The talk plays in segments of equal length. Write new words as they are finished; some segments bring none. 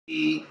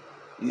You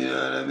know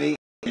what I mean?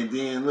 And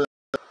then look,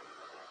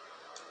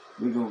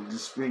 we're gonna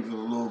just sprinkle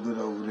a little bit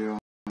over there on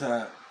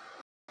top.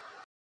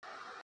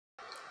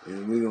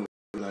 And we're gonna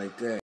do it like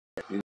that.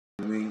 You know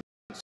what I mean?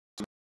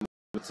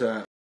 On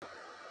top.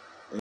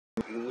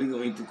 And we're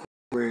gonna eat the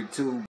cornbread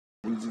too.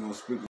 We're just gonna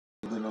sprinkle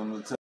a little bit on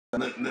the top.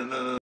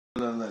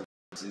 Look.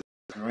 It's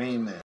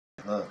creamy.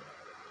 Look.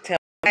 Tell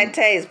me how it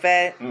tastes,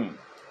 babe.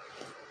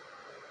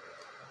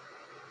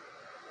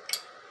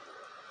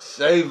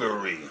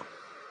 Savory.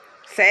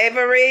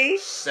 Savory?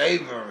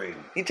 Savory.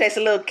 You taste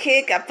a little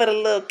kick? I put a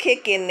little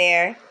kick in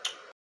there.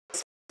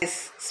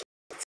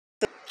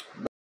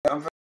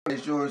 I'm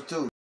it's yours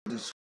too.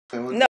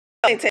 No,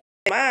 I ain't taste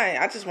mine.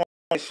 I just want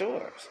it's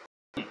yours.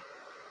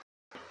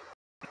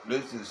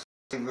 This is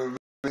savory.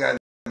 We got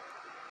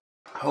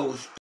whole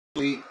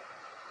sweet.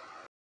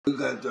 We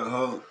got the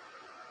whole.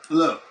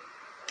 Look,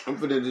 I'm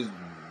finna just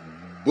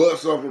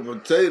bust off a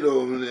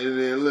potato and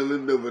then a little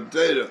bit of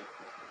potato.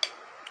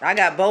 I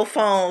got both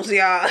phones,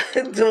 y'all,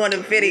 doing the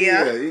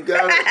video. Yeah, you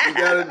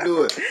gotta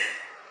do it.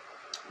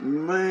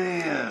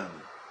 Man.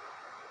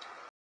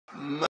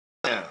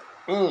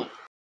 I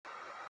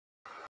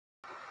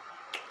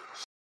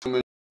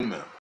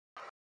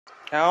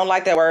don't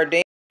like that word,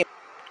 demon. You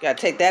gotta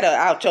take that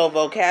out your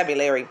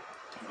vocabulary.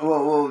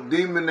 Well,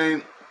 demon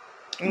ain't.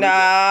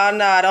 Nah,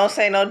 don't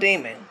say no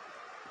demon.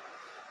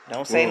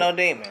 Don't say no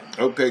demon.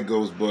 Okay,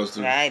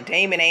 Ghostbusters.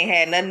 Demon ain't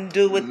had nothing to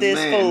do with this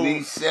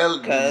food.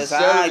 Because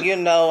you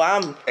know,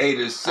 I'm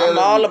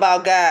all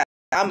about God.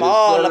 I'm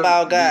all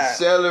about God. The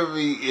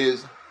celery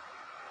is.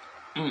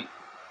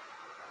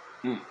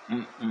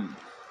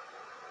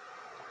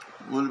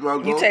 What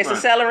about you taste the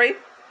celery?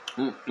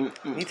 You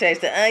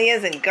taste the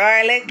onions and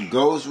garlic.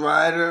 Ghost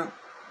Rider.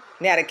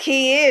 Now the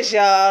key is,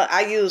 y'all,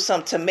 I use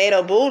some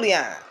tomato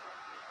bouillon.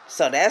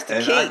 So that's the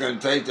key. And I can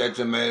taste that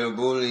tomato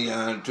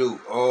bouillon too,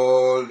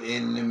 all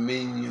in the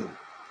menu.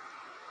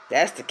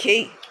 That's the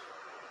key.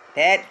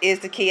 That is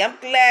the key. I'm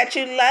glad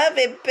you love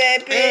it,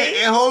 baby.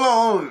 Hey, hold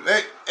on.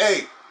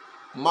 Hey,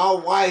 my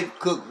wife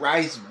cooked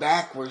rice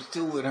backwards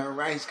too, and her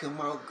rice come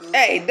out good.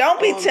 Hey,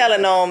 don't be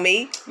telling on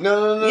me.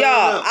 No.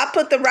 Y'all, I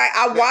put the rice.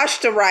 I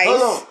washed the rice.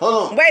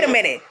 Hold on. Wait a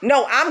minute.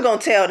 No, I'm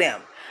gonna tell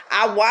them.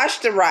 I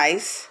washed the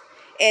rice,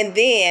 and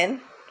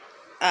then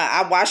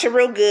I wash it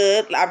real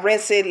good. I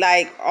rinse it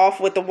like off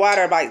with the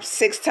water like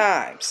 6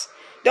 times.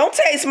 Don't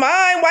taste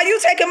mine. Why you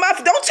taking my?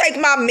 Don't take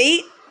my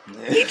meat.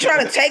 He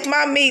trying to take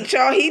my meat,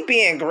 y'all. He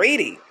being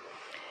greedy.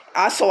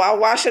 So I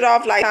wash it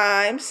off like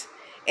times,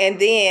 and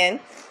then,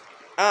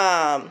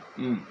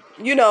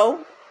 you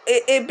know,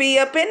 it be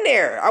up in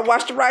there. I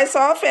wash the rice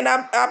off, and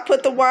I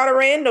put the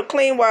water in, the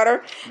clean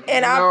water,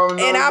 and I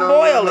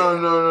boil it.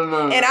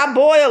 No. And I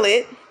boil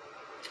it,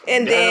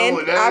 and then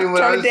I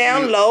turn it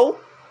down low,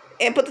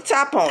 and put the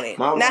top on it.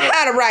 Now,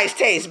 how the rice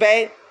taste,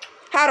 babe?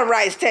 How the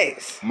rice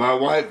taste? My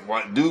wife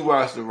do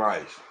wash the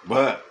rice,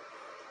 but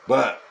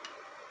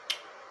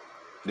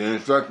the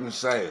instructions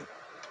say,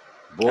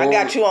 I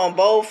got you on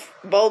both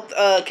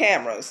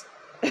cameras.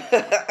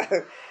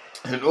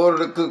 In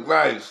order to cook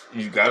rice,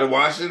 you gotta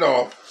wash it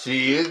off.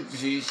 She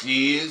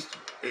is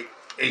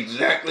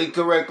exactly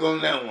correct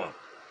on that one.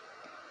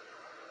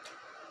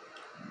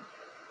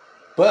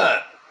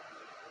 But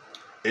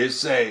it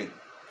say,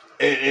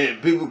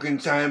 and people can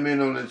chime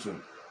in on this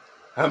one.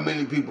 How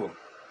many people?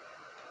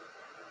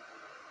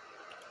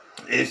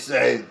 It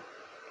say,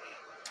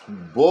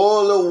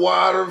 boil the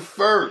water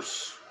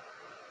first.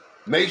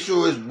 Make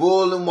sure it's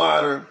boiling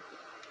water.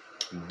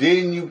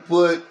 Then you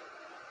put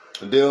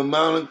the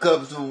amount of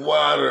cups of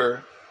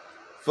water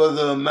for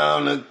the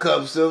amount of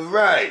cups of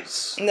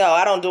rice. No,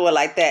 I don't do it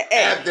like that.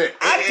 Hey,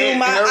 I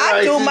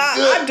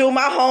do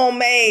my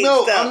homemade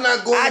stuff. No, I'm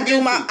not going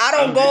I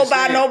don't go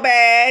by no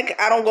bag.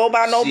 I don't go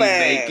by no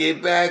bag. Make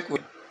it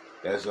backwards.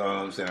 That's all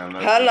I'm saying. I'm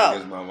not Hello.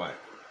 against my wife.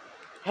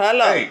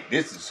 Hello. Hey,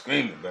 this is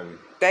screaming, baby.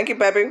 Thank you,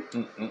 baby.